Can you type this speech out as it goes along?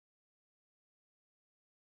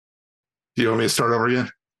Do you want me to start over again?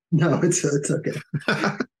 No, it's okay.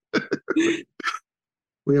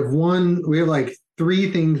 We have like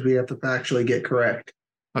three things we have to factually get correct.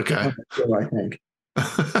 Okay. On the show, I think.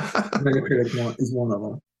 Metacritic is one of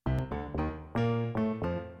them.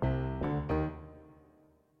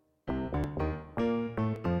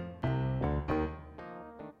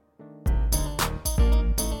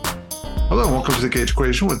 Hello, and welcome to the Cage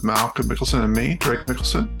Equation with Malcolm Mickelson and me, Drake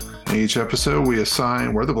Mickelson. In each episode, we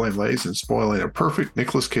assign where the blame lays in spoiling a perfect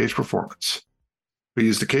Nicolas Cage performance. We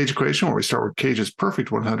use the Cage Equation where we start with Cage's perfect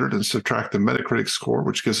 100 and subtract the Metacritic score,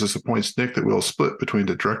 which gives us a points nick that we'll split between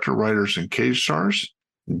the director, writers, and Cage stars.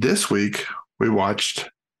 This week, we watched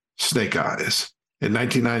Snake Eyes. In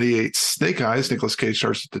 1998's Snake Eyes, Nicolas Cage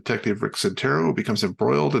stars Detective Rick Santero, who becomes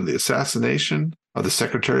embroiled in the assassination of the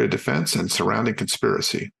Secretary of Defense and surrounding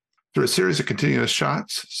conspiracy. Through a series of continuous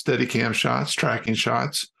shots, Steadicam shots, tracking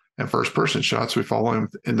shots, and first-person shots, we follow him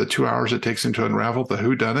in the 2 hours it takes him to unravel the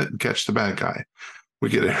whodunit and catch the bad guy. We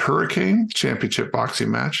get a hurricane, championship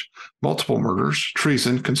boxing match, multiple murders,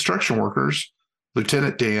 treason, construction workers,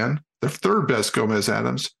 Lieutenant Dan, the third best Gomez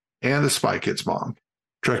Adams, and the Spy Kids mom.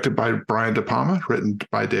 Directed by Brian De Palma, written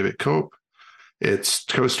by David Cope. It's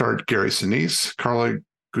co-starred Gary Sinise, Carla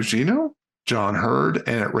Gugino, John Hurd,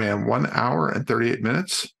 and it ran 1 hour and 38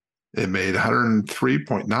 minutes. It made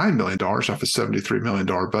 $103.9 million off a $73 million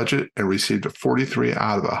budget and received a 43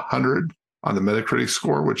 out of 100 on the Metacritic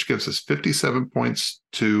score, which gives us 57 points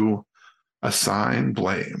to assign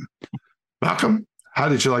blame. Malcolm, how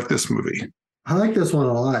did you like this movie? I like this one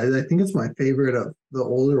a lot. I think it's my favorite of the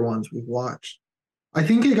older ones we've watched. I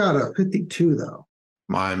think it got a 52, though.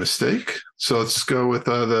 My mistake. So let's go with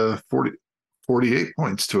the 48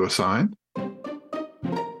 points to assign.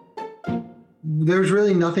 There's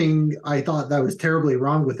really nothing I thought that was terribly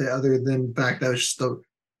wrong with it other than the fact that it was just a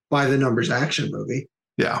by-the-numbers action movie.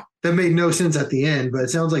 Yeah. That made no sense at the end, but it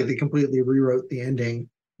sounds like they completely rewrote the ending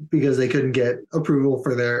because they couldn't get approval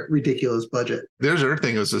for their ridiculous budget. There's another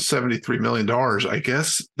thing. It was a $73 million. I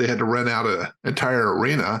guess they had to rent out an entire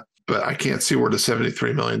arena, but I can't see where the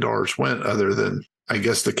 $73 million went other than, I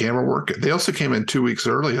guess, the camera work. They also came in 2 weeks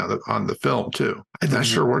early on the film, too. I'm not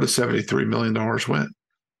sure where the $73 million went.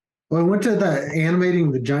 Well, I went to that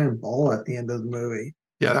animating the giant ball at the end of the movie.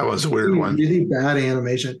 Yeah, that was a weird one. Really bad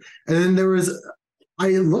animation. And then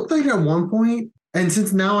it looked like at one point, and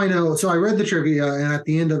since now I know, so I read the trivia, and at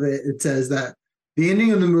the end of it, it says that the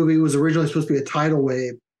ending of the movie was originally supposed to be a tidal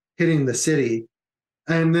wave hitting the city.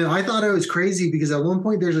 And then I thought it was crazy because at one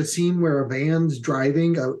point there's a scene where a van's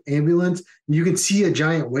driving an ambulance, and you can see a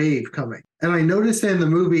giant wave coming. And I noticed it in the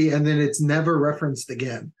movie, and then it's never referenced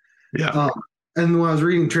again. Yeah. And when I was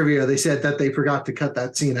reading trivia, they said that they forgot to cut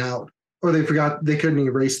that scene out, or they couldn't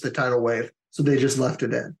erase the tidal wave, so they just left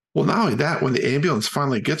it in. Well, not only that, when the ambulance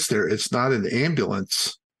finally gets there, it's not an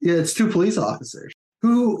ambulance. Yeah, it's two police officers.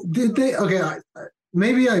 Who did they? Okay,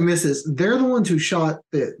 maybe I missed this. They're the ones who shot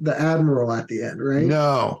the admiral at the end, right?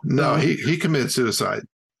 No, he committed suicide.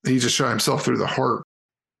 He just shot himself through the heart.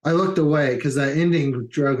 I looked away because that ending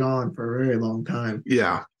drug on for a very long time.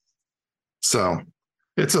 Yeah. So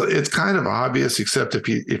it's kind of obvious, except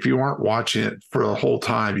if you weren't watching it for the whole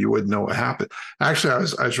time, you wouldn't know what happened. Actually, I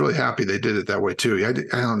was really happy they did it that way too.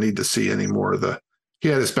 I don't need to see any more of he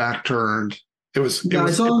had his back turned. I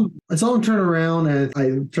saw him turn around, and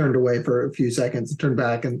I turned away for a few seconds and turned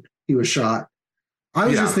back, and he was shot. I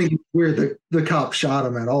was just thinking weird the cop shot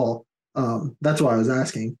him at all. That's why I was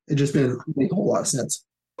asking. It just didn't make a whole lot of sense.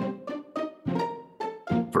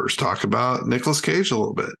 First, talk about Nicolas Cage a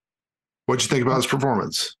little bit. What'd you think about his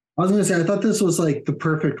performance? I was going to say, I thought this was like the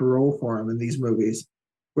perfect role for him in these movies,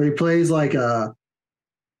 where he plays like an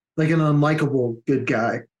unlikable good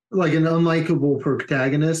guy, like an unlikable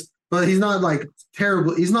protagonist, but he's not like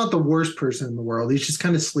terrible. He's not the worst person in the world. He's just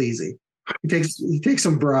kind of sleazy. He takes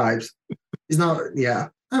some bribes. He's not. Yeah,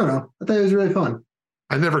 I don't know. I thought it was really fun.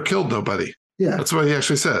 I never killed nobody. Yeah, that's what he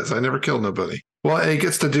actually says. I never killed nobody. Well, and he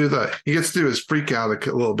gets to do his freak out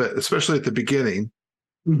a little bit, especially at the beginning.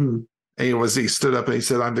 Mm-hmm. And he stood up and he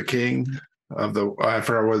said, "I'm the king of I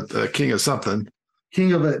forgot what, the king of something.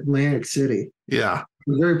 King of Atlantic City." Yeah.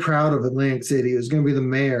 He was very proud of Atlantic City. He was going to be the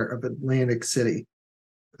mayor of Atlantic City.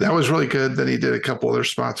 That was really good. Then he did a couple other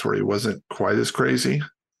spots where he wasn't quite as crazy.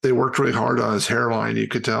 They worked really hard on his hairline, you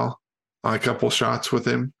could tell, on a couple shots with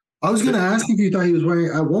him. I was going to ask if you thought he was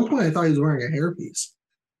wearing, at one point I thought he was wearing a hairpiece.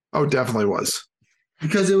 Oh, definitely was.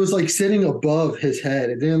 Because it was like sitting above his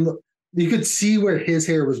head. It didn't look, you could see where his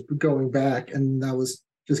hair was going back, and that was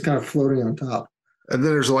just kind of floating on top. And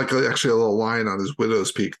then there's actually a little line on his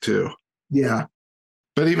widow's peak, too. Yeah.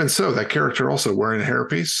 But even so, that character also wearing a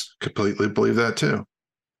hairpiece, completely believe that, too.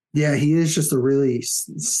 Yeah, he is just a really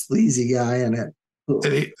sleazy guy in it.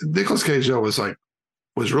 And Nicolas Cage though was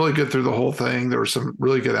really good through the whole thing. There were some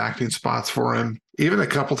really good acting spots for him. Even a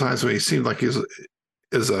couple times when he seemed like he was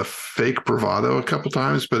is a fake bravado a couple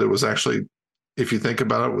times, but it was actually, if you think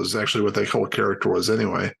about it, was actually what the whole character was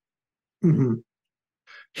anyway. Mm-hmm.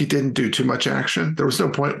 He didn't do too much action. There was no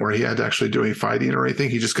point where he had to actually do any fighting or anything.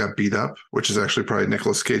 He just got beat up, which is actually probably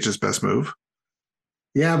Nicolas Cage's best move.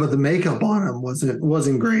 Yeah, but the makeup on him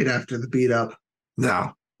wasn't great after the beat up.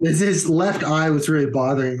 No. His left eye was really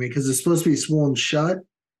bothering me because it's supposed to be swollen shut,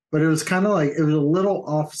 but it was kind of like it was a little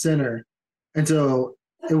off center. And so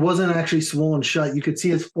it wasn't actually swollen shut. You could see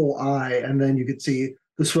his full eye, and then you could see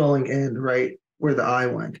the swelling end right where the eye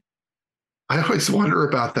went. I always wonder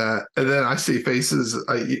about that. And then I see faces,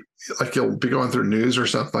 like you'll be going through news or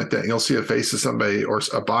something like that, and you'll see a face of somebody or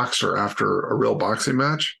a boxer after a real boxing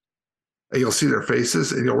match. And you'll see their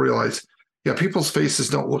faces and you'll realize, yeah, people's faces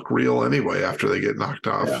don't look real anyway after they get knocked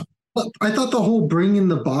off. Yeah. I thought the whole bringing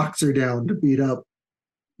the boxer down to beat up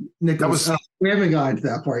Nicholas. We haven't gotten to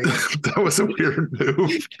that part yet. That was a weird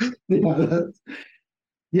move.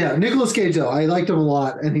 Yeah, Nicolas Cage though, I liked him a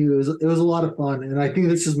lot, and it was a lot of fun. And I think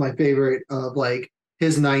this is my favorite of like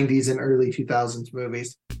his '90s and early 2000s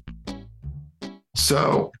movies.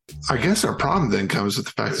 So I guess our problem then comes with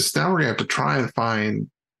the fact that now we're gonna have to try and find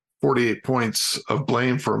 48 points of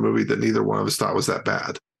blame for a movie that neither one of us thought was that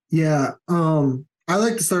bad. Yeah. I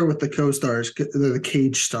like to start with the co-stars, the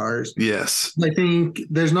Cage stars. Yes. I think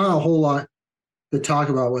there's not a whole lot to talk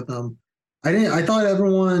about with them. I thought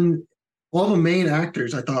everyone, all the main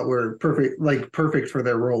actors I thought were perfect for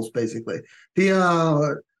their roles, basically.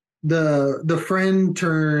 The friend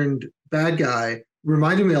turned bad guy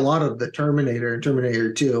reminded me a lot of the Terminator and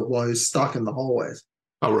Terminator 2 while he's stuck in the hallways.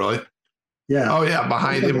 Oh, really? Yeah. Oh, yeah.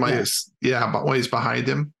 Behind him. But when he's behind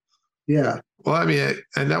him. Yeah. Well, I mean,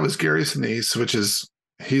 and that was Gary Sinise,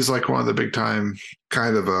 he's like one of the big time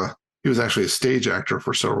he was actually a stage actor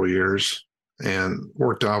for several years and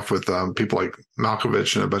worked off with people like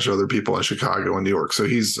Malkovich and a bunch of other people in Chicago and New York. So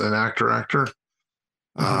he's an actor.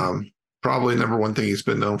 Mm-hmm. Probably number one thing he's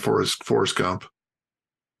been known for is Forrest Gump.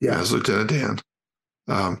 Yeah. As Lieutenant Dan.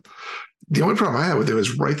 The only problem I had with it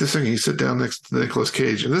was right the second you sit down next to Nicolas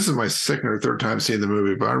Cage, and this is my second or third time seeing the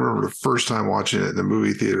movie, but I remember the first time watching it in the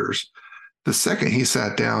movie theaters. The second he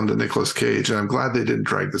sat down to Nicolas Cage, and I'm glad they didn't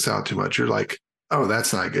drag this out too much, you're like, oh,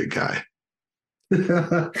 that's not a good guy.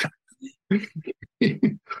 He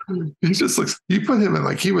just looks, you put him in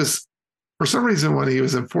like he was, for some reason, when he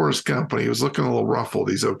was in Forrest Gump, when he was looking a little ruffled,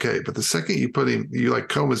 he's okay. But the second you like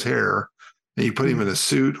comb his hair and you put him in a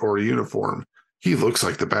suit or a uniform, he looks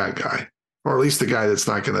like the bad guy, or at least the guy that's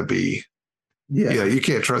not going to be. Yeah, you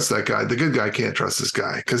can't trust that guy. The good guy can't trust this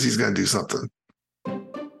guy because he's going to do something.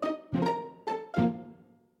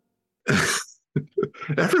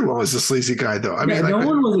 Everyone was a sleazy guy, though. I mean, no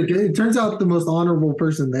one was a good. It turns out the most honorable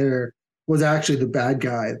person there was actually the bad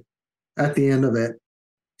guy at the end of it.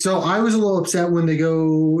 So I was a little upset when they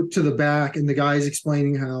go to the back and the guy's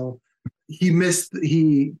explaining how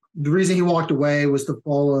the reason he walked away was to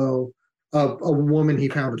follow a woman he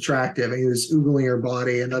found attractive, and he was oogling her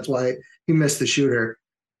body, and that's why he missed the shooter.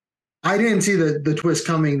 I didn't see the twist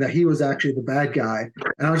coming that he was actually the bad guy.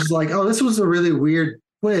 And I was just like, oh, this was a really weird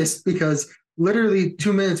twist, because literally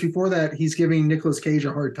 2 minutes before that, he's giving Nicolas Cage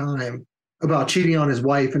a hard time about cheating on his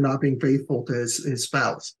wife and not being faithful to his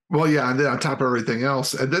spouse. Well, yeah, and then on top of everything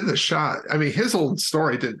else, and then the shot. I mean, his whole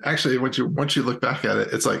story did actually. Once you look back at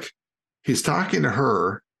it, it's like he's talking to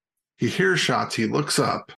her, he hears shots, he looks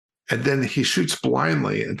up, and then he shoots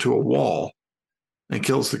blindly into a wall and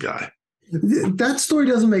kills the guy. That story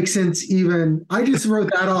doesn't make sense. Even I just wrote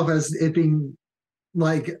that off as it being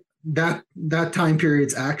like that time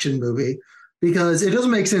period's action movie, because it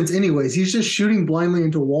doesn't make sense anyways. He's just shooting blindly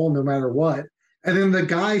into a wall no matter what. And then the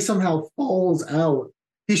guy somehow falls out.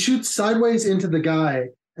 He shoots sideways into the guy,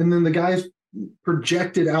 and then the guy's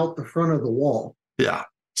projected out the front of the wall. Yeah.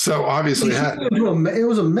 So obviously it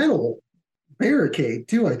was a metal barricade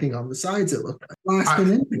too, I think, on the sides it looked like.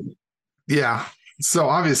 Yeah. So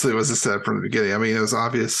obviously it was a set from the beginning. I mean, it was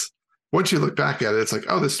obvious. Once you look back at it, it's like,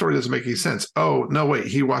 oh, this story doesn't make any sense. Oh, no, wait.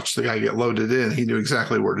 He watched the guy get loaded in. He knew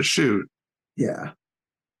exactly where to shoot. Yeah.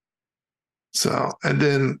 So, and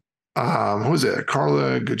then, who was it?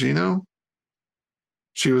 Carla Gugino?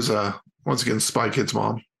 She was, once again, Spy Kid's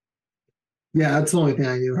mom. Yeah, that's the only thing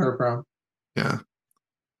I knew her from. Yeah.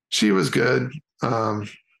 She was good. The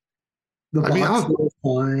box was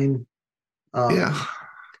fine. Yeah.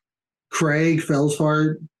 Craig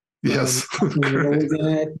Felsfart. Yes.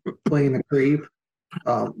 Playing a creep,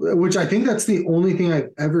 which I think that's the only thing I've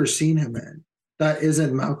ever seen him in that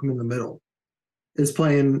isn't Malcolm in the Middle is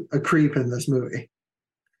playing a creep in this movie.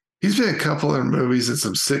 He's been in a couple of movies and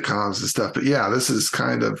some sitcoms and stuff, but yeah, this is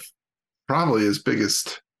kind of probably his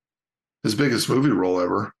biggest movie role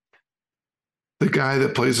ever. The guy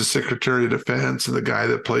that plays the Secretary of Defense and the guy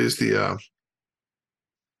that plays the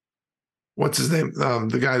what's his name?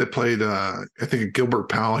 The guy that played I think Gilbert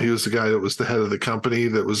Powell. He was the guy that was the head of the company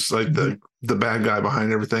that was like the bad guy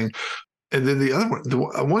behind everything. And then the other one, the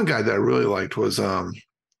one guy that I really liked was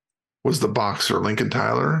the boxer Lincoln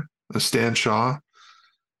Tyler, Stan Shaw.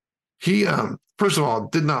 He first of all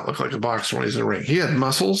did not look like a boxer when he's in the ring. He had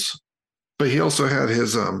muscles, but he also had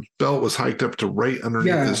his belt was hiked up to right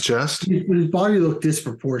underneath his chest. His body looked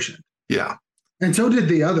disproportionate. Yeah. And so did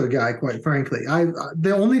the other guy, quite frankly.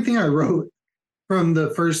 The only thing I wrote from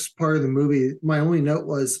the first part of the movie, my only note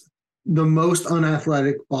was the most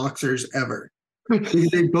unathletic boxers ever.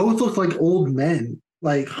 They both look like old men,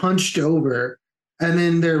 like hunched over, and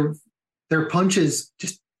then their punches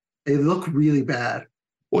they look really bad.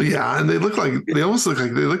 Well, yeah, and they almost look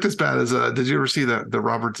like they looked as bad as did you ever see the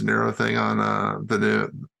Robert De Niro thing on the new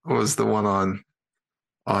what was the one on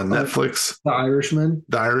Netflix? The Irishman.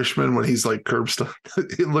 The Irishman when he's like curb stuff.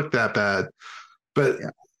 It looked that bad. But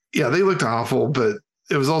yeah, they looked awful, but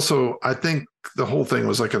it was also I think the whole thing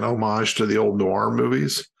was like an homage to the old noir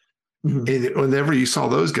movies. Mm-hmm. And whenever you saw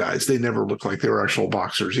those guys, they never looked like they were actual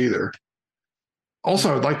boxers either.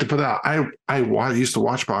 Also, I'd like to put out I used to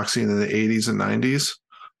watch boxing in the 80s and 90s.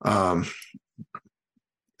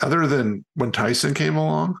 Other than when Tyson came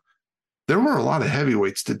along, there were a lot of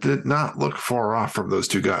heavyweights that did not look far off from those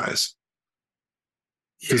two guys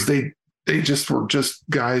because they just were just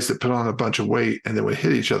guys that put on a bunch of weight and then would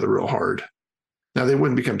hit each other real hard. Now they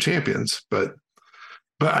wouldn't become champions, but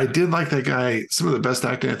I did like that guy. Some of the best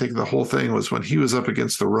acting I think of the whole thing was when he was up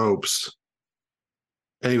against the ropes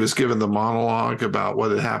and he was given the monologue about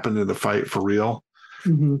what had happened in the fight for real.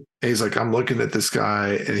 Mm-hmm. And he's like, I'm looking at this guy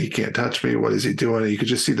and he can't touch me. What is he doing? And you could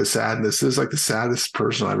just see the sadness. This is like the saddest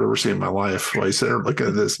person I've ever seen in my life. While he's there looking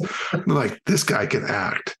at this, I'm like, this guy can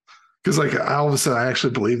act. Because like all of a sudden, I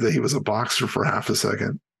actually believed that he was a boxer for half a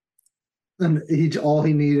second. And all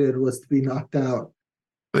he needed was to be knocked out.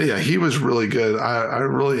 But yeah, he was really good. I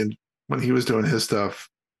really, when he was doing his stuff,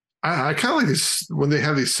 I kind of like this when they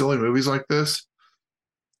have these silly movies like this,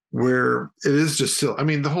 where it is just silly. I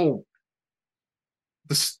mean, the whole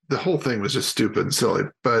thing was just stupid and silly,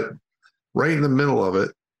 but right in the middle of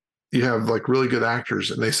it, you have like really good actors,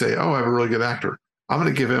 and they say, "Oh, I have a really good actor. I'm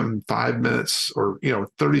going to give him 5 minutes or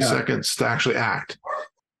 30 seconds to actually act."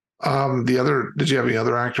 Did you have any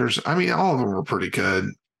other actors? I mean, all of them were pretty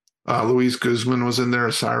good. Luis Guzman was in there.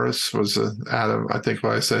 Cyrus was Adam. I think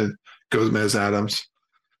what I said, Gomez Adams.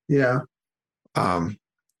 Yeah. And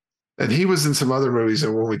he was in some other movies.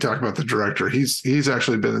 And when we talk about the director, he's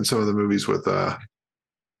actually been in some of the movies with De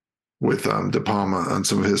Palma on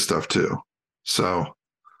some of his stuff too. So,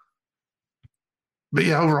 but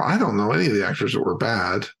yeah, overall, I don't know any of the actors that were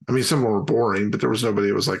bad. I mean, some were boring, but there was nobody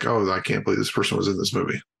who was like, "Oh, I can't believe this person was in this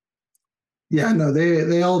movie." Yeah, no,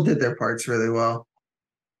 they all did their parts really well.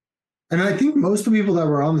 And I think most of the people that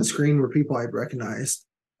were on the screen were people I'd recognized.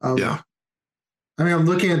 Yeah. I mean, I'm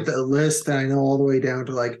looking at the list and I know all the way down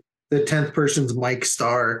to like the 10th person's Mike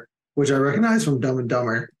Starr, which I recognize from Dumb and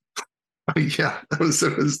Dumber. Yeah, I was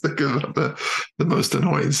thinking about the most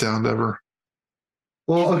annoying sound ever.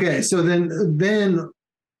 Well, okay, so then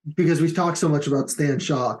because we've talked so much about Stan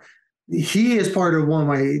Shaw, he is part of one of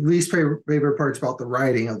my least favorite parts about the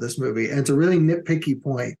writing of this movie, and it's a really nitpicky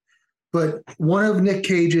point. But one of Nick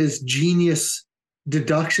Cage's genius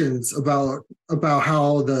deductions about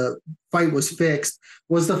how the fight was fixed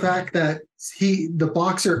was the fact that the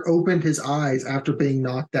boxer opened his eyes after being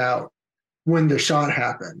knocked out when the shot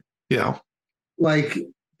happened. Yeah. Like,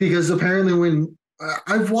 because apparently when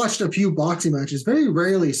I've watched a few boxing matches, very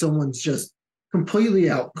rarely someone's just completely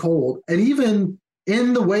out cold. And even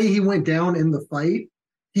in the way he went down in the fight,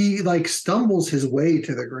 he like stumbles his way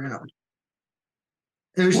to the ground.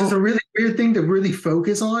 And it's just a really weird thing to really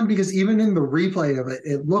focus on, because even in the replay of it,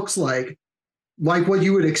 it looks like what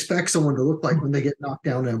you would expect someone to look like when they get knocked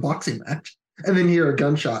down in a boxing match, and then hear a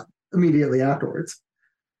gunshot immediately afterwards.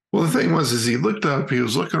 Well, the thing was, he looked up, he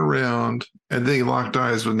was looking around, and then he locked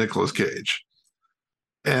eyes with Nicolas Cage.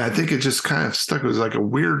 And I think it just kind of stuck. It was like a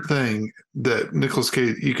weird thing that Nicolas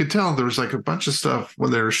Cage, you could tell there was like a bunch of stuff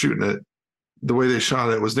when they were shooting it. The way they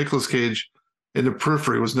shot it was Nicolas Cage in the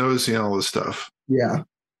periphery was noticing all this stuff. Yeah.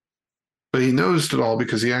 But he noticed it all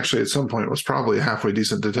because he actually at some point was probably a halfway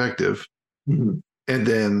decent detective. Mm-hmm. And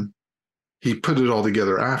then he put it all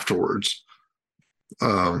together afterwards.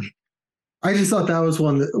 I just thought that was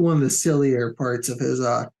one of the sillier parts of his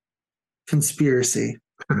conspiracy.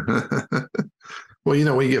 Well,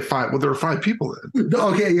 when you get five, well, there were five people then.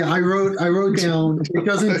 Okay, yeah, I wrote down it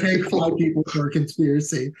doesn't take five people for a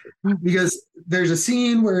conspiracy because there's a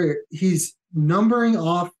scene where he's numbering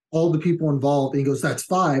off all the people involved and he goes, "That's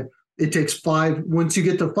five." It takes five. Once you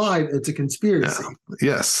get to five, it's a conspiracy. Yeah.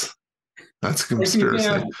 Yes, that's a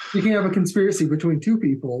conspiracy. You can have a conspiracy between two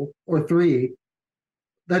people or three.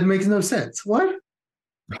 That makes no sense. What?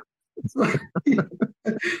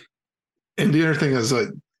 And the other thing is,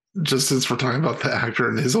 just since we're talking about the actor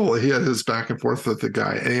and he had his back and forth with the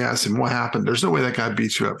guy, and he asked him what happened. There's no way that guy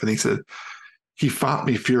beat you up, and he said he fought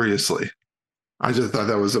me furiously. I just thought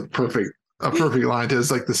that was a perfect line.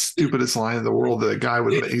 It's like the stupidest line in the world that a guy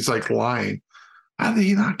would. He's like lying. How did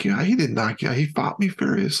he knock you out? He didn't knock you out. He fought me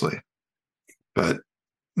furiously. But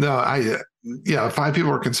no, five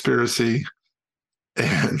people are conspiracy,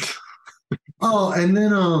 and and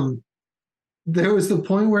then there was the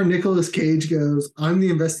point where Nicolas Cage goes, "I'm the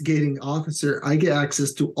investigating officer. I get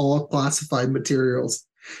access to all classified materials."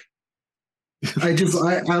 I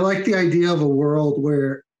like the idea of a world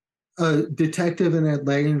where a detective in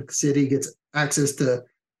Atlantic City gets access to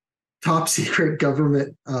top secret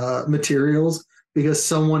government materials because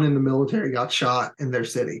someone in the military got shot in their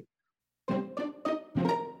city.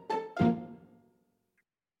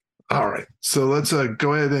 All right, so let's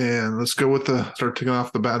go ahead and let's go with start taking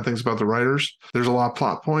off the bad things about the writers. There's a lot of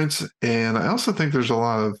plot points, and I also think there's a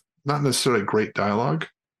lot of not necessarily great dialogue.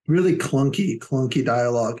 Really clunky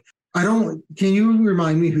dialogue. Can you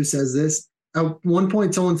remind me who says this? At one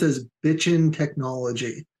point, someone says "bitchin'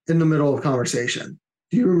 technology" in the middle of conversation.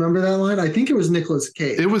 Do you remember that line? I think it was Nicolas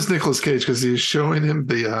Cage. It was Nicolas Cage because he's showing him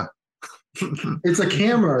the. It's a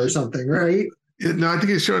camera or something, right? No, I think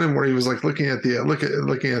he's showing him where he was like looking at the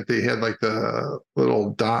he had like the little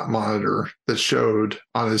dot monitor that showed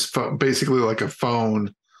on his phone, basically like a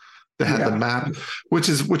phone that had the map, which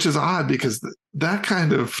is odd because that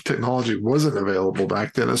kind of technology wasn't available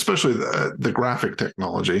back then, especially the graphic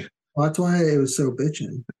technology. Well, that's why it was so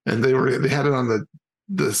bitching. And they had it on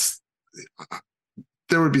this.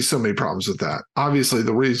 There would be so many problems with that. Obviously,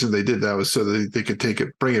 the reason they did that was so that they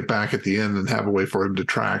could bring it back at the end and have a way for him to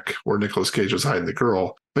track where Nicolas Cage was hiding the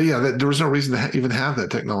girl. But yeah, there was no reason to even have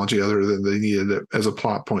that technology other than they needed it as a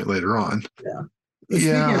plot point later on. Yeah.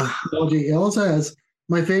 Speaking of technology, it also has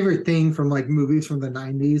my favorite thing from like movies from the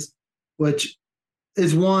 90s, which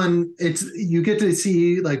is you get to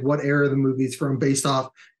see like what era the movie's from based off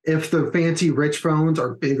if the fancy rich phones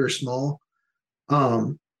are big or small.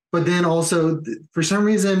 But then also, for some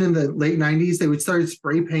reason, in the late 90s, they would start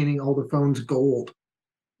spray painting all the phones gold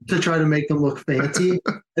to try to make them look fancy.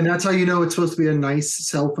 And that's how you know it's supposed to be a nice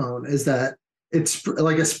cell phone, is that it's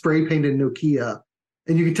like a spray painted Nokia.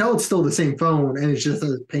 And you can tell it's still the same phone, and it's just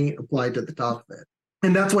a paint applied to the top of it.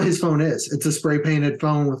 And that's what his phone is. It's a spray painted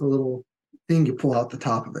phone with a little thing you pull out the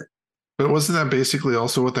top of it. But wasn't that basically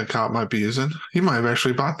also what that cop might be using? He might have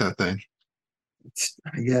actually bought that thing.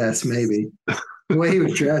 I guess, maybe. The way he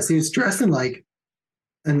was dressed in like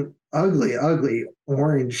an ugly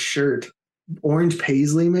orange shirt, orange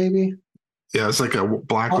paisley, maybe. Yeah, it's like a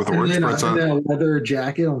black with orange prints on. And then a leather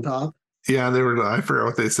jacket on top. Yeah, I forgot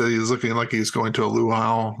what they said. He was looking like he's going to a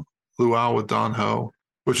luau with Don Ho,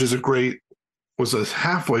 which is was a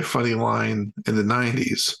halfway funny line in the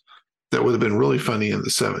 90s that would have been really funny in the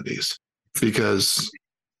 70s because.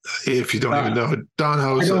 If you don't even know Don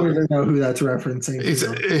Ho, I don't even know who that's referencing. He's a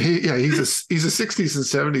 60s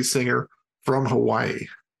and 70s singer from Hawaii.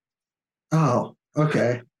 Oh,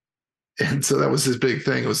 okay. And so that was his big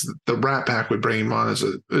thing. It was the Rat Pack would bring him on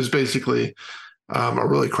it was basically a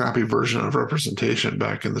really crappy version of representation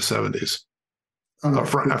back in the 70s. A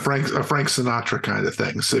Frank Sinatra kind of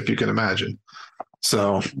thing, so if you can imagine.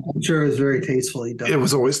 So I'm sure it was very tastefully done. It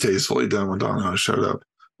was always tastefully done when Don Ho showed up.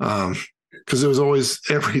 Because it was always,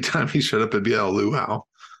 every time he showed up, it'd be at a luau.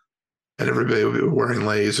 And everybody would be wearing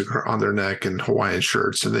leis on their neck and Hawaiian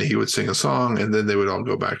shirts. And then he would sing a song, and then they would all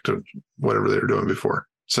go back to whatever they were doing before.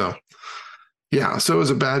 So, yeah. So it was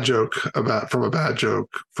a bad joke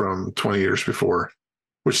from 20 years before,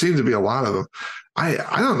 which seemed to be a lot of them. I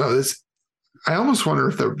don't know. I almost wonder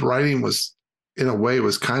if the writing was, in a way,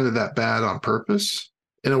 was kind of that bad on purpose.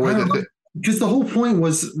 In a way that... Because the whole point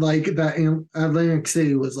was like that Atlantic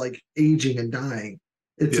City was like aging and dying.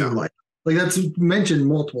 It seemed like that's mentioned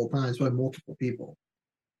multiple times by multiple people.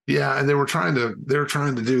 Yeah, and they were trying to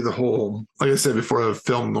do the whole, like I said before, the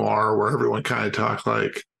film noir where everyone kind of talked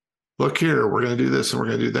like, look here, we're going to do this and we're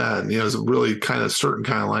going to do that, and it's a really kind of certain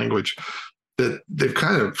kind of language that they've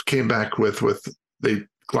kind of came back with the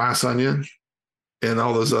Glass Onion. and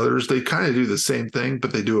all those others, they kind of do the same thing,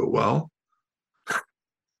 but they do it well.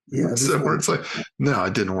 Yeah. So where it's like, no,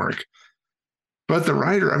 it didn't work. But the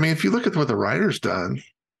writer, I mean, if you look at what the writer's done,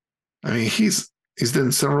 I mean, he's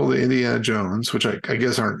done several of the Indiana Jones, which I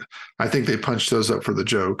guess aren't. I think they punched those up for the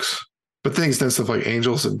jokes. But then he's done stuff like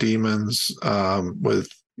Angels and Demons. That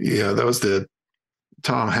was the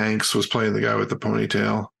Tom Hanks was playing the guy with the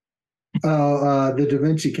ponytail. Oh, the Da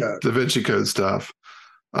Vinci Code. Da Vinci Code stuff.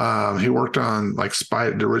 He worked on like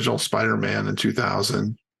the original Spider-Man in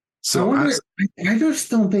 2000. So I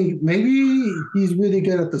just don't think, maybe he's really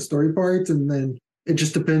good at the story parts, and then it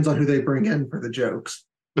just depends on who they bring in for the jokes.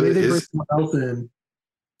 Maybe they bring someone else in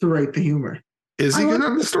to write the humor. Is he good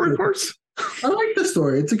on the story parts? I like the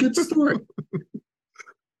story. It's a good story.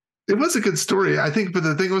 It was a good story, I think, but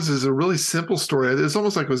the thing was, it's a really simple story. It's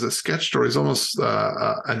almost like it was a sketch story. It's almost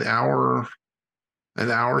an hour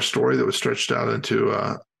story that was stretched out into,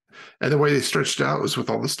 and the way they stretched it out was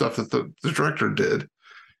with all the stuff that the director did.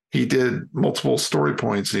 He did multiple story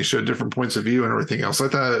points, and he showed different points of view and everything else. I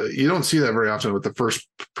thought you don't see that very often with the first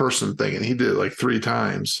person thing, and he did it like 3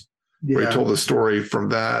 times. Yeah. Where he told the story from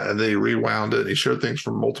that, and they rewound it, and he showed things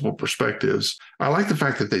from multiple perspectives. I like the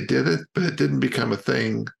fact that they did it, but it didn't become a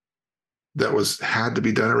thing that had to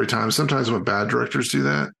be done every time. Sometimes when bad directors do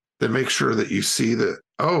that, they make sure that you see that,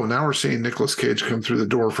 oh, now we're seeing Nicolas Cage come through the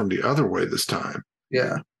door from the other way this time.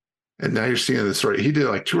 Yeah. And now you're seeing the story. He did it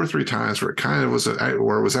like 2 or 3 times where it kind of was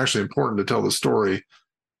where it was actually important to tell the story,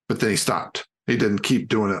 but then he stopped. He didn't keep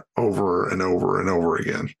doing it over and over and over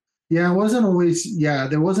again. Yeah, it wasn't always,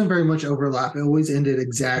 there wasn't very much overlap. It always ended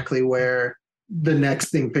exactly where the next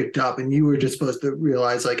thing picked up, and you were just supposed to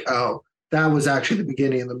realize, like, oh, that was actually the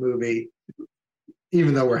beginning of the movie,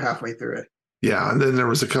 even though we're halfway through it. Yeah, and then there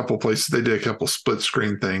was a couple places, they did a couple split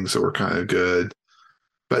screen things that were kind of good,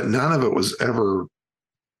 but none of it was ever.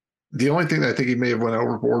 The only thing that I think he may have went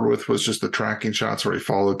overboard with was just the tracking shots where he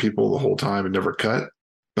followed people the whole time and never cut.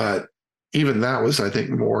 But even that was, I think,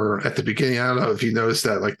 more at the beginning. I don't know if you noticed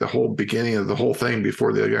that, like the whole beginning of the whole thing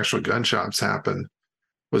before the actual gunshots happened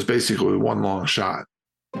was basically one long shot.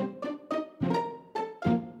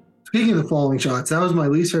 Speaking of following shots, that was my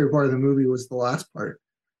least favorite part of the movie. Was the last part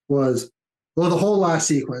the whole last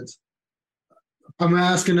sequence. I'm going to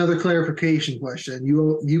ask another clarification question.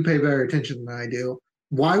 You pay better attention than I do.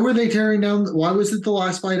 Why were they tearing down? Why was it the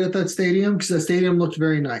last fight at that stadium? Because the stadium looked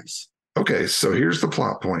very nice. Okay, so here's the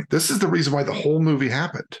plot point. This is the reason why the whole movie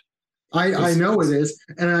happened. I know it is.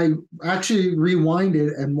 And I actually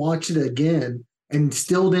rewinded and watched it again and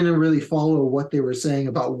still didn't really follow what they were saying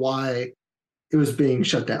about why it was being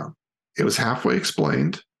shut down. It was halfway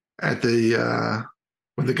explained at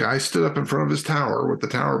when the guy stood up in front of his tower with the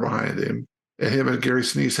tower behind him, and him and Gary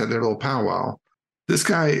Sinise had their little powwow. This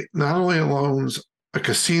guy not only owns a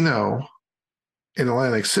casino in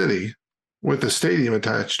Atlantic City with a stadium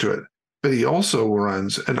attached to it, but he also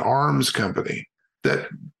runs an arms company that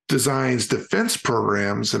designs defense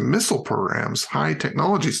programs and missile programs, high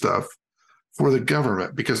technology stuff for the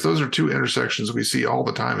government, because those are 2 intersections we see all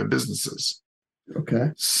the time in businesses.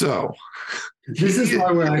 Okay. So this is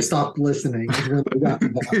why when I stopped listening. When we got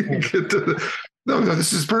to no,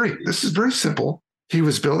 this is very simple. He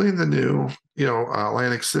was building the new,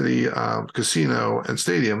 Atlantic City casino and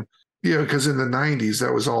stadium, because in the 90s,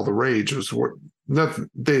 that was all the rage. Was what nothing.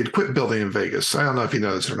 They had quit building in Vegas. I don't know if you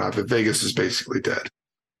know this or not, but Vegas is basically dead.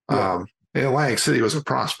 Yeah. And Atlantic City was a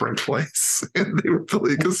prospering place, and they were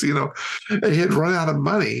building a casino. And he had run out of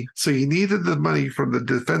money, so he needed the money from the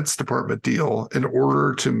Defense Department deal in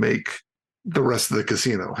order to make the rest of the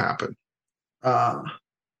casino happen.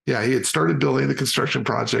 Yeah, he had started building the construction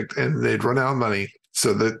project, and they'd run out of money.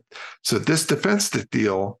 So this defense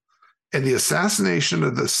deal and the assassination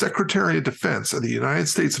of the Secretary of Defense of the United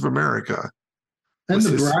States of America. And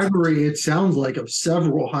the bribery, it sounds like, of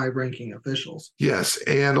several high-ranking officials. Yes,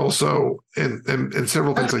 and also and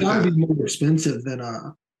several things like that. That would be more expensive than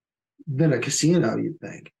a casino, you'd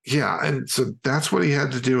think. Yeah, and so that's what he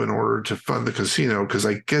had to do in order to fund the casino, because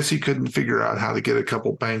I guess he couldn't figure out how to get a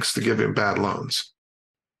couple banks to give him bad loans.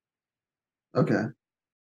 Okay.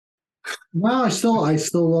 Well, I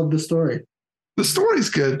still love the story. The story's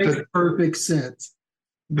good. It makes perfect sense.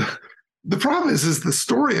 The problem is the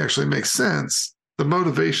story actually makes sense. The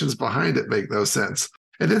motivations behind it make no sense.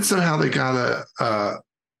 And then somehow they got a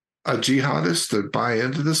jihadist to buy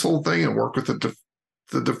into this whole thing and work with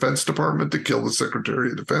the Defense Department to kill the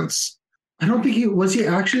Secretary of Defense. I don't think he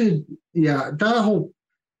actually. Yeah, that whole.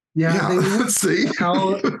 Yeah. Let's see.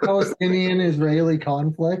 Palestinian-Israeli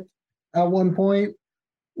conflict at one point,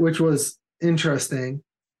 which was interesting.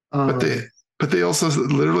 But But they also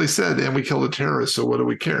literally said, and we killed a terrorist, so what do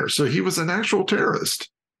we care? So he was an actual terrorist.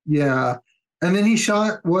 Yeah. And then he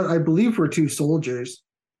shot what I believe were two soldiers.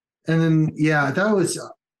 And then, yeah,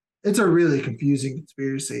 it's a really confusing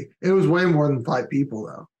conspiracy. It was way more than 5 people,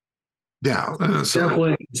 though. Yeah. So,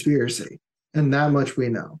 definitely a conspiracy. And that much we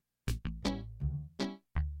know.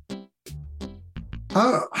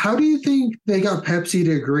 How do you think they got Pepsi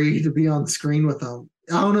to agree to be on screen with them?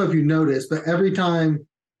 I don't know if you noticed, but every time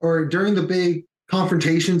or during the big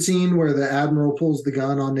confrontation scene where the Admiral pulls the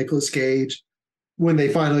gun on Nicolas Cage, when they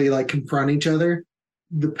finally like confront each other,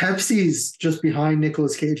 the Pepsi's just behind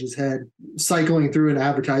Nicolas Cage's head, cycling through an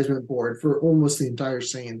advertisement board for almost the entire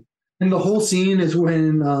scene. And the whole scene is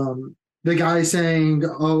when the guy saying,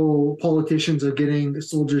 "Oh, politicians are getting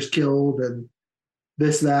soldiers killed," and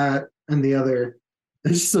this, that, and the other.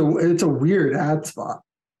 It's a weird ad spot.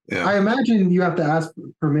 yeah. I imagine you have to ask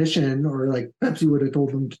permission, or like Pepsi would have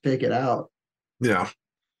told them to take it out. Yeah.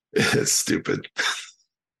 It's stupid.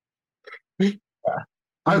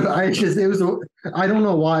 I just it was I don't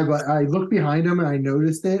know why, but I looked behind him and I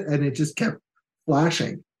noticed it, and it just kept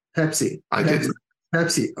flashing Pepsi. I did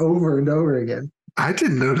Pepsi over and over again. I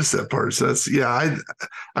didn't notice that part. So that's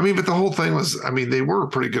I mean, but the whole thing was, I mean, they were a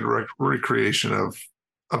pretty good recreation of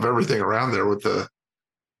everything around there with the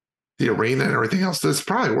arena and everything else. That's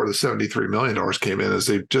probably where the $73 million came in, as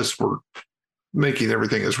they just were making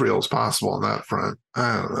everything as real as possible on that front.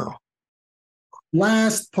 I don't know.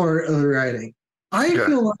 Last part of the writing. I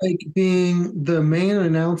feel like being the main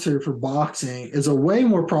announcer for boxing is a way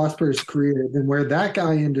more prosperous career than where that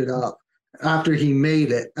guy ended up after he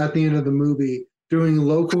made it at the end of the movie, doing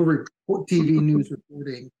local TV news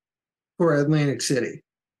reporting for Atlantic City.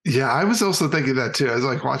 Yeah, I was also thinking that too. I was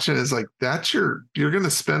like watching it, it's like you're going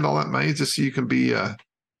to spend all that money just so you can be I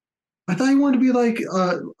thought he wanted to be like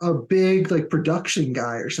a big like production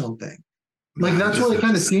guy or something. Like that's what it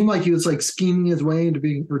kind of seemed like. He was like scheming his way into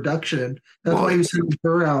being production. That's why he was sending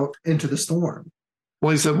her out into the storm.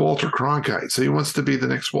 Well, he said Walter Cronkite, so he wants to be the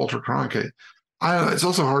next Walter Cronkite. I don't know. It's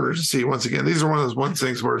also harder to see. Once again, these are one of those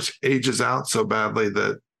things where it ages out so badly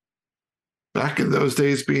that back in those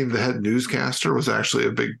days, being the head newscaster was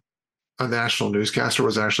actually a national newscaster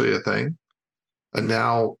was actually a thing. And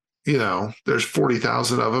now, there's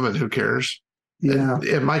 40,000 of them, and who cares? Yeah.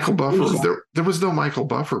 And Michael Buffer, there was no Michael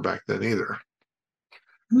Buffer back then either.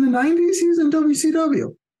 In the 90s, he was in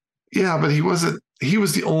WCW. Yeah, but he was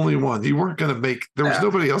the only one. You weren't going to make, there was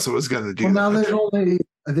nobody else that was going to do that. Now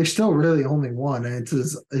there's still really only one, and it's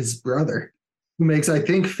his brother, who makes, I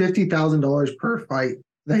think, $50,000 per fight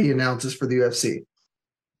that he announces for the UFC.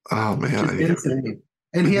 Oh, man. Insane.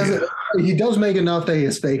 And he does make enough that he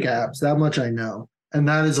has fake abs. That much I know. And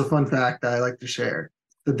that is a fun fact that I like to share.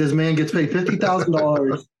 That this man gets paid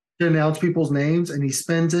 $50,000 to announce people's names, and he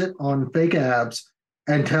spends it on fake abs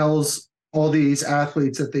and tells all these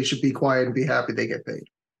athletes that they should be quiet and be happy they get paid.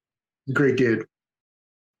 Great dude.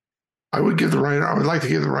 I would like to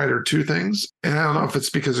give the writer two things. And I don't know if it's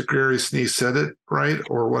because Gary Sinise said it right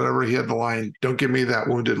or whatever. He had the line, "Don't give me that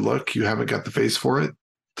wounded look. You haven't got the face for it,"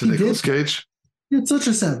 to Nicolas Cage. He had such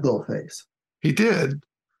a sad little face. He did.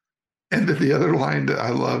 And then the other line that I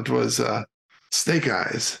loved was, "Snake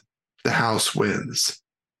Eyes, the house wins."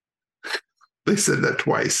 They said that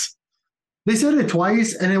twice. They said it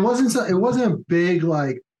twice, and it wasn't a big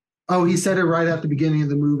like, oh, he said it right at the beginning of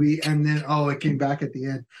the movie, and then it came back at the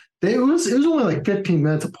end. It was only like 15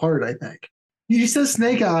 minutes apart, I think. He says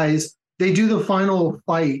Snake Eyes. They do the final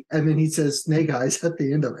fight, and then he says Snake Eyes at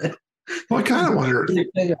the end of it. Well, I kind of wondered.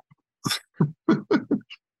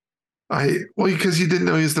 Because you didn't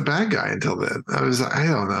know he was the bad guy until then. I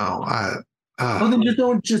don't know. Then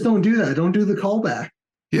just don't do that. Don't do the callback.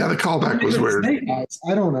 Yeah, the callback was weird. Snake Eyes.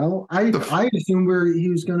 I don't know. I assumed he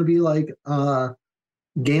was going to be like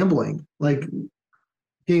gambling, like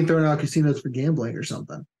getting thrown out of casinos for gambling or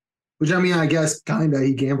something. Which, I mean, I guess kind of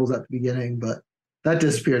he gambles at the beginning, but that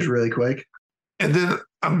disappears really quick. And then,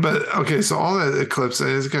 so all that eclipse, and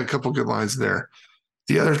it's got a couple good lines in there.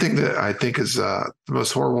 The other thing that I think is the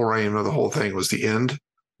most horrible writing of the whole thing was the end,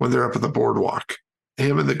 when they're up at the boardwalk.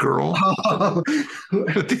 Him and the girl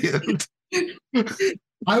at the end.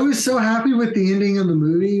 I was so happy with the ending of the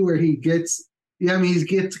movie where he gets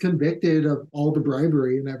convicted of all the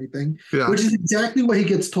bribery and everything, which is exactly what he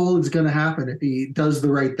gets told is going to happen if he does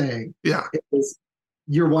the right thing. Yeah.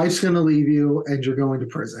 Your wife's going to leave you and you're going to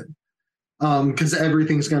prison because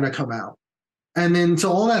everything's going to come out. And then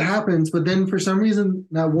so all that happens, but then for some reason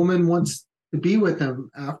that woman wants to be with him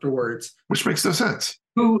afterwards. Which makes no sense.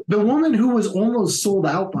 The woman who was almost sold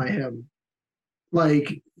out by him,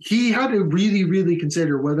 like he had to really, really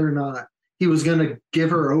consider whether or not he was going to give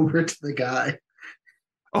her over to the guy.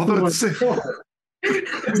 Although it's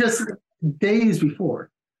just days before.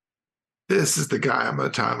 This is the guy I'm going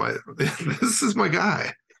to tie my. This is my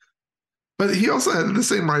guy. But he also had the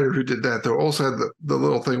same writer who did that, though. Also had the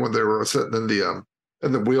little thing when they were sitting in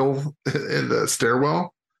the wheel in the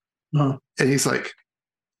stairwell, and he's like,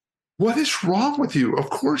 "What is wrong with you? Of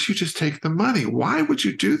course you just take the money. Why would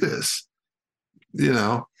you do this?" You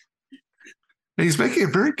know. And he's making a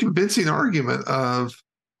very convincing argument of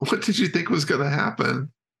what did you think was going to happen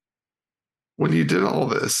when you did all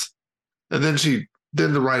this? And then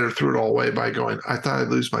the writer threw it all away by going, I thought I'd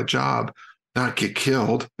lose my job, not get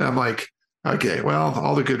killed. And I'm like, okay, well,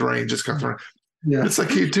 all the good writing just comes around. Yeah. It's like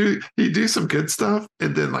he'd do some good stuff,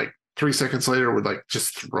 and then like 3 seconds later would like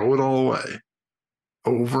just throw it all away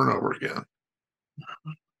over and over again.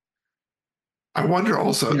 I wonder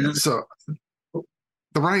also, so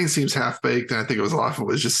the writing seems half-baked, and I think a lot of it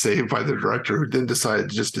was just saved by the director, who then decided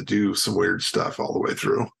just to do some weird stuff all the way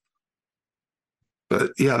through.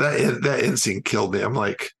 But yeah, that end scene killed me. I'm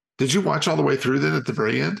like, did you watch all the way through then at the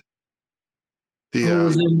very end?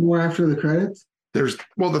 Was there more after the credits? There's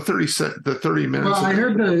the 30 minutes. Well, I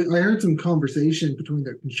heard some conversation between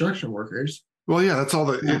the construction workers. Well, yeah, that's all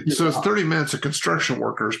so it's 30 minutes of construction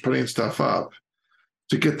workers putting stuff up.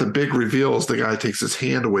 To get the big reveals, the guy takes his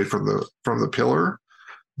hand away from the pillar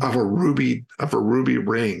of a ruby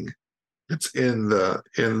ring. It's in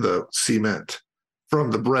the cement from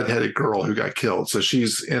the red-headed girl who got killed. So she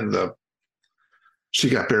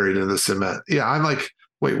got buried in the cement. Yeah, I'm like,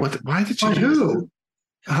 wait, what? Why did you do who?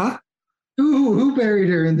 That? Huh? Who buried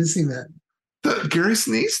her in the cement? Gary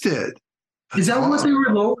Sinise did. Is that what they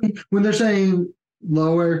were lowering when they're saying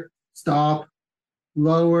lower, stop,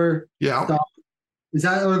 lower, stop?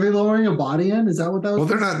 Are they lowering a body in? Is that what that was? Well,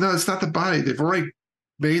 they're not. No, it's not the body. They've already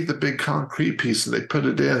made the big concrete piece and they put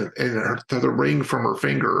it in, and the ring from her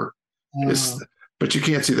finger but you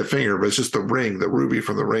can't see the finger, but it's just the ring. The ruby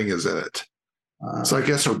from the ring is in it. So I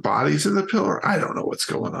guess her body's in the pillar. I don't know what's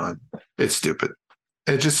going on. It's stupid.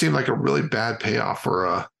 It just seemed like a really bad payoff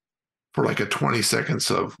for like a 20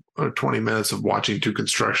 seconds of or 20 minutes of watching two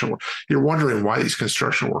construction. You're wondering why these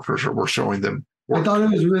construction workers were showing them work. I thought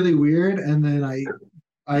it was really weird, and then I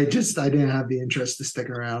didn't have the interest to stick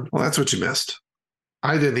around. Well, that's what you missed.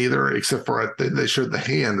 I didn't either, except for they showed the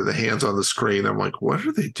hand's on the screen. I'm like, what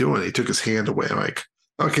are they doing? He took his hand away. I'm like,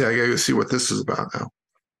 okay, I got to see what this is about now.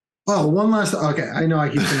 Oh, one last. Okay, I know I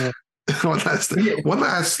keep saying one last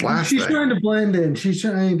She's thing. trying to blend in. She's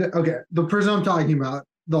trying to. Okay, the person I'm talking about.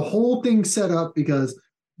 The whole thing set up because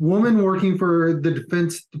woman working for the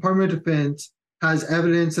Department of Defense has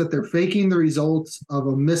evidence that they're faking the results of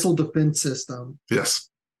a missile defense system. Yes.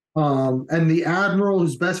 And the admiral,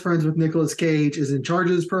 who's best friends with Nicolas Cage, is in charge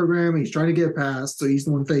of this program. He's trying to get past, so he's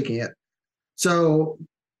the one faking it. So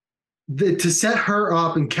to set her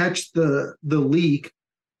up and catch the leak,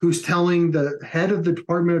 who's telling the head of the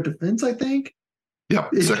Department of Defense, I think,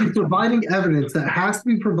 is providing evidence that has to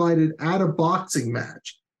be provided at a boxing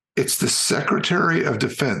match. It's the Secretary of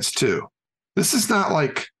Defense, too. This is not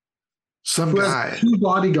like some guy. Has two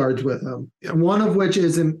bodyguards with him, one of which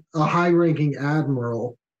is a high-ranking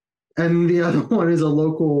admiral, and the other one is a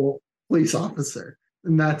local police officer,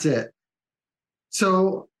 and that's it.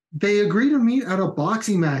 So they agree to meet at a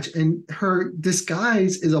boxing match, and her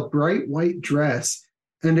disguise is a bright white dress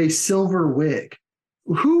and a silver wig.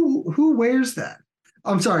 Who wears that?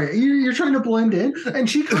 I'm sorry, you're trying to blend in, and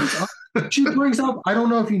she comes up. She brings up, I don't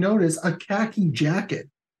know if you noticed, a khaki jacket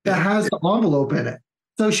that has the envelope in it.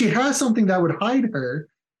 So she has something that would hide her,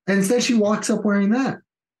 and instead she walks up wearing that.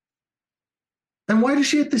 And why does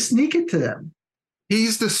she have to sneak it to them?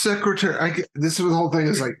 He's the secretary. This is the whole thing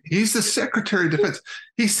is like, he's the Secretary of Defense.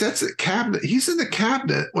 He sets a cabinet. He's in the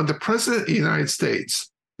cabinet when the President of the United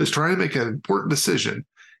States is trying to make an important decision.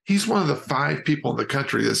 He's one of the 5 people in the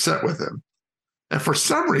country that sat with him. And for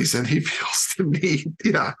some reason, he feels the need,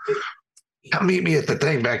 come meet me at the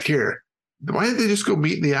thing back here. Why didn't they just go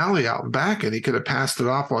meet in the alley out and back, and he could have passed it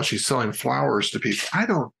off while she's selling flowers to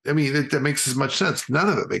people? That makes as much sense. None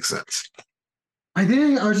of it makes sense. I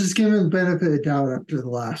think I was just giving the benefit of the doubt after the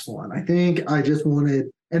last one. I think I just wanted,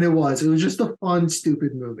 and it was just a fun,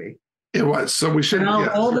 stupid movie. It was. So we should.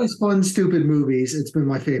 All these fun, stupid movies, it's been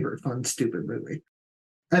my favorite fun, stupid movie.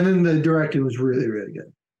 And then the directing was really, really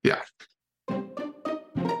good. Yeah.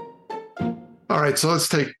 All right. So let's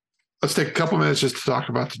take a couple minutes just to talk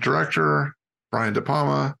about the director, Brian De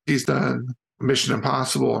Palma. He's done Mission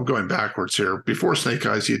Impossible. I'm going backwards here. Before Snake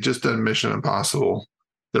Eyes, he had just done Mission Impossible,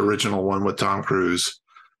 the original one with Tom Cruise.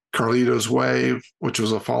 Carlito's Way, which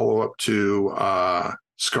was a follow-up to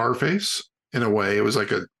Scarface. In a way, it was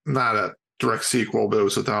like not a direct sequel, but it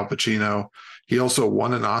was with Al Pacino. He also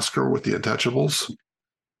won an Oscar with The Untouchables.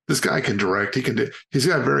 This guy can direct. He's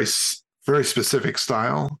got a very, very specific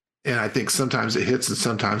style. And I think sometimes it hits and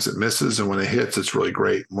sometimes it misses. And when it hits, it's really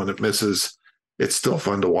great. When it misses, it's still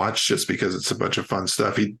fun to watch just because it's a bunch of fun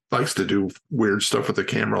stuff. He likes to do weird stuff with the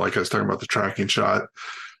camera. Like I was talking about the tracking shot,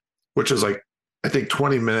 which is like, I think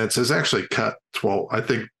 20 minutes is actually cut 12, I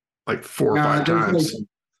think like 4 or 5 times.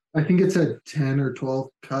 I think it said 10 or 12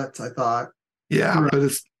 cuts, I thought. Yeah,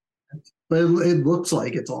 but it looks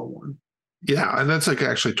like it's all one. Yeah, and that's like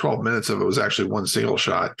actually 12 minutes of it was actually one single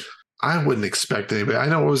shot. I wouldn't expect anybody. I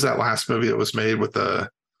know it was that last movie that was made with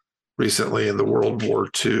recently in the World War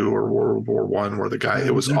II or World War One, where the guy,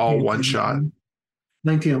 it was all one shot.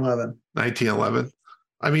 1911. 1911.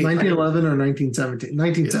 I mean, 1911 or 1917.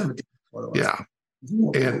 1917. Yeah.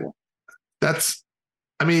 And that's,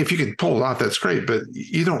 I mean, if you can pull it off, that's great, but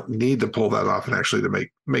you don't need to pull that off and actually to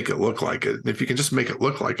make it look like it. And if you can just make it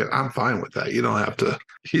look like it, I'm fine with that. You don't have to,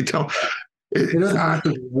 it doesn't have to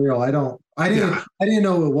be real. I didn't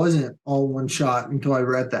know it wasn't all one shot until I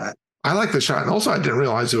read that. I like the shot. And also I didn't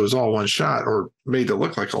realize it was all one shot or made it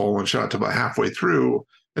look like all one shot until about halfway through.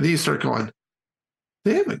 And then you start going,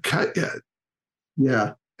 they haven't cut yet.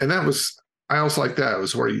 Yeah. And I also like that. It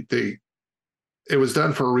was where it was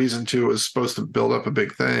done for a reason too. It was supposed to build up a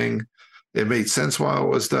big thing. It made sense while it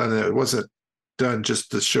was done. It wasn't done just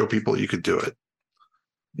to show people you could do it.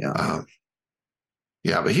 Yeah.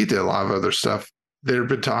 Yeah, but he did a lot of other stuff. They've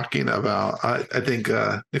been talking about, I think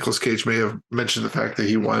Nicolas Cage may have mentioned the fact that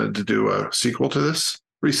he wanted to do a sequel to this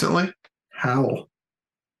recently. How?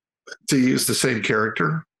 To use the same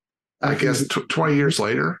character, I guess 20 years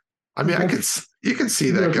later. I mean, you can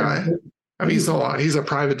see that guy. I mean, he's a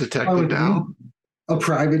private detective now. A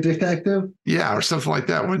private detective? Yeah, or something like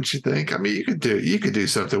that, wouldn't you think? I mean, you could do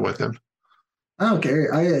something with him. I don't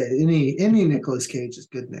care. Any Nicolas Cage is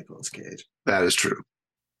good Nicolas Cage. That is true.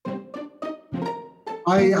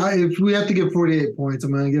 If we have to give 48 points,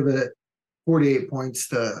 I'm going to give it 48 points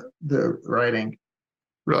to the writing.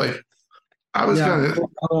 Really? I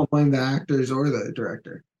don't blame the actors or the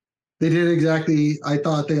director. They did exactly. I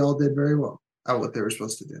thought they all did very well at what they were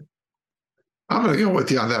supposed to do. I'm going to go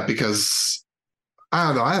with you on that because I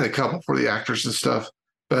don't know. I had a couple for the actors and stuff,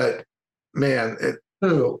 but man,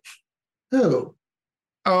 Who?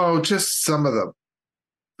 Oh, just some of the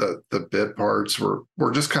bit parts were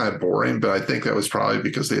just kind of boring, but I think that was probably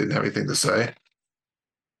because they didn't have anything to say.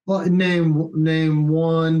 Well, name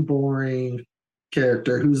one boring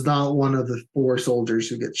character who's not one of the 4 soldiers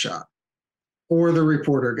who get shot, or the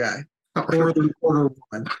reporter guy, or the reporter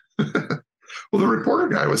woman. Well, the reporter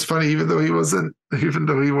guy was funny, even though he was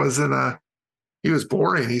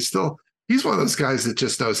boring. He's one of those guys that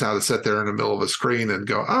just knows how to sit there in the middle of a screen and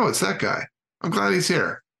go, "Oh, it's that guy. I'm glad he's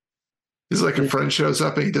here." He's like a friend shows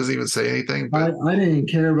up and he doesn't even say anything. But I didn't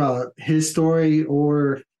care about his story,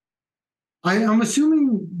 or I'm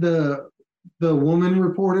assuming the woman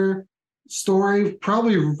reporter story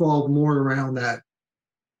probably revolved more around that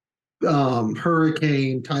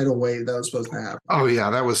hurricane tidal wave that was supposed to happen. Oh yeah,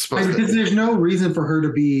 that was supposed to. Because there's no reason for her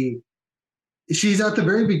to be. She's at the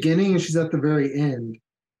very beginning and she's at the very end,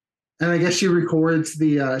 and I guess she records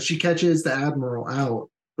she catches the admiral out,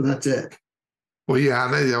 but that's it. Well, yeah,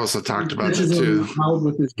 and they also talked about that too. Out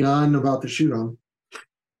with his gun, about to shoot him.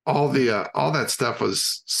 All that stuff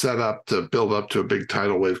was set up to build up to a big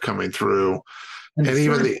tidal wave coming through, and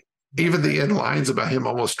even the end lines about him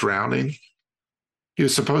almost drowning. He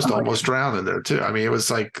was supposed to almost drown in there too. I mean, it was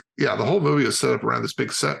like, yeah, the whole movie was set up around this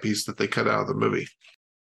big set piece that they cut out of the movie.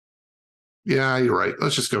 Yeah, you're right.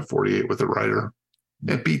 Let's just go 48 with the writer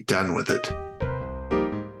and be done with it.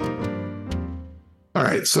 All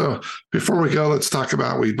right. So before we go, let's talk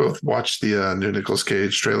about, we both watched the new Nicolas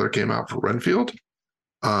Cage trailer came out for Renfield,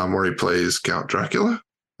 where he plays Count Dracula.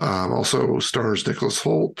 Also stars Nicholas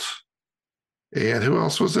Hoult. And who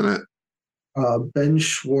else was in it? Ben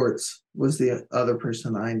Schwartz was the other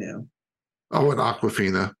person I knew. Oh, and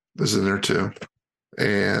Awkwafina is in there too.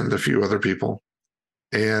 And a few other people.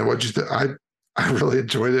 And what'd you think? I really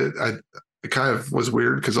enjoyed it. It kind of was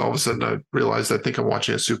weird because all of a sudden I realized I think I'm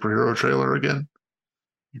watching a superhero trailer again.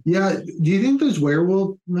 Yeah. Do you think those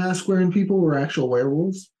werewolf mask wearing people were actual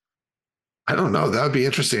werewolves? I don't know. That would be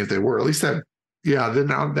interesting if they were. At least that. Yeah. Then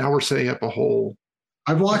now we're setting up a whole.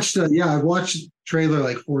 I've watched trailer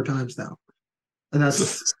like 4 times now, and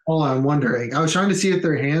that's all I'm wondering. I was trying to see if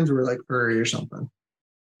their hands were like furry or something.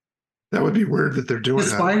 That would be weird that they're doing the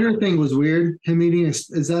that. Spider thing was weird. Him eating is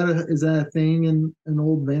that a thing in an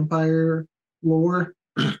old vampire lore?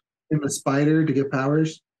 Him a spider to get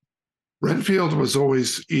powers. Renfield was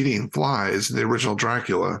always eating flies in the original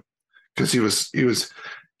Dracula because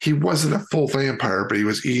he wasn't a full vampire, but he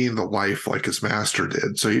was eating the life like his master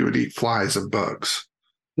did. So he would eat flies and bugs.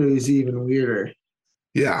 So he's even weirder.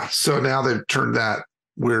 Yeah. So now they've turned that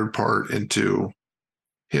weird part into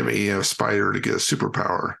him eating a spider to get a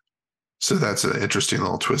superpower. So that's an interesting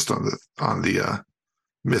little twist on the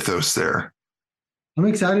mythos there. I'm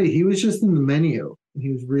excited. He was just in the menu. He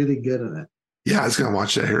was really good in it. Yeah, I was going to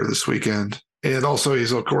watch that here this weekend. And also,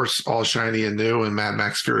 he's, of course, all shiny and new in Mad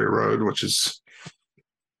Max Fury Road, which is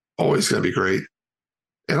always going to be great.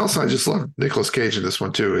 And also, I just love Nicolas Cage in this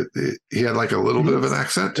one, too. He had like a little bit of an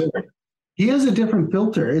accent. He has a different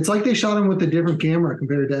filter. It's like they shot him with a different camera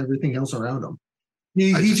compared to everything else around him.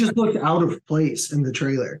 He just looked out of place in the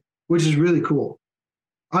trailer, which is really cool.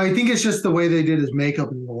 I think it's just the way they did his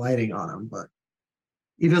makeup and the lighting on him, but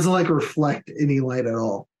he doesn't like reflect any light at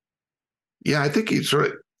all. Yeah, I think he's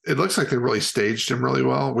right. It looks like they really staged him really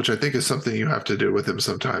well, which I think is something you have to do with him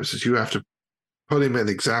sometimes, is you have to put him in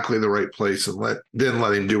exactly the right place and let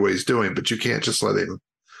him do what he's doing, but you can't just let him.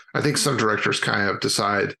 I think some directors kind of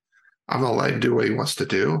decide, I'm going to let him do what he wants to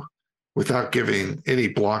do without giving any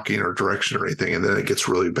blocking or direction or anything, and then it gets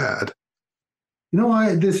really bad. You know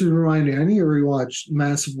why this is reminding me? I need to rewatch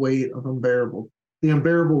Massive Weight of Unbearable. The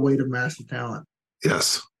Unbearable Weight of Massive Talent.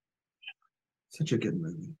 Yes. Such a good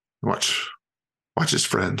movie. Watch his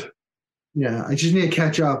friend. Yeah, I just need to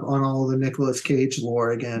catch up on all the Nicolas Cage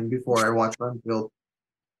lore again before I watch Renfield.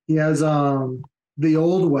 He has The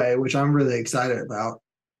Old Way, which I'm really excited about.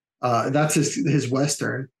 That's his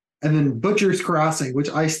Western. And then Butcher's Crossing,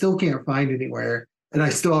 which I still can't find anywhere, and I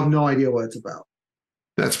still have no idea what it's about.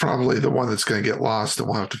 That's probably the one that's going to get lost, and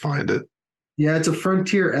we'll have to find it. Yeah, it's a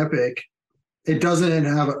frontier epic. It doesn't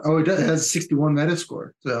have it has a 61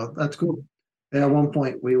 Metascore, so that's cool. And at one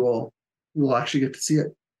point we'll actually get to see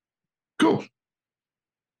it. Cool.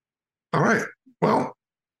 All right. Well,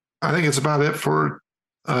 I think it's about it for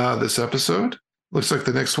this episode. Looks like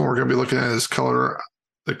the next one we're going to be looking at is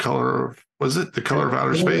The Color of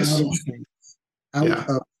Outer Space?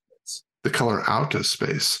 The Color Out of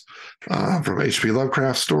Space from H.P.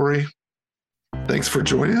 Lovecraft's story. Thanks for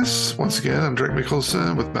joining us. Once again, I'm Drake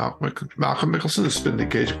Mickelson with Malcolm Mickelson, the Spin the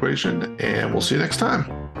Cage Equation, and we'll see you next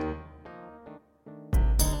time.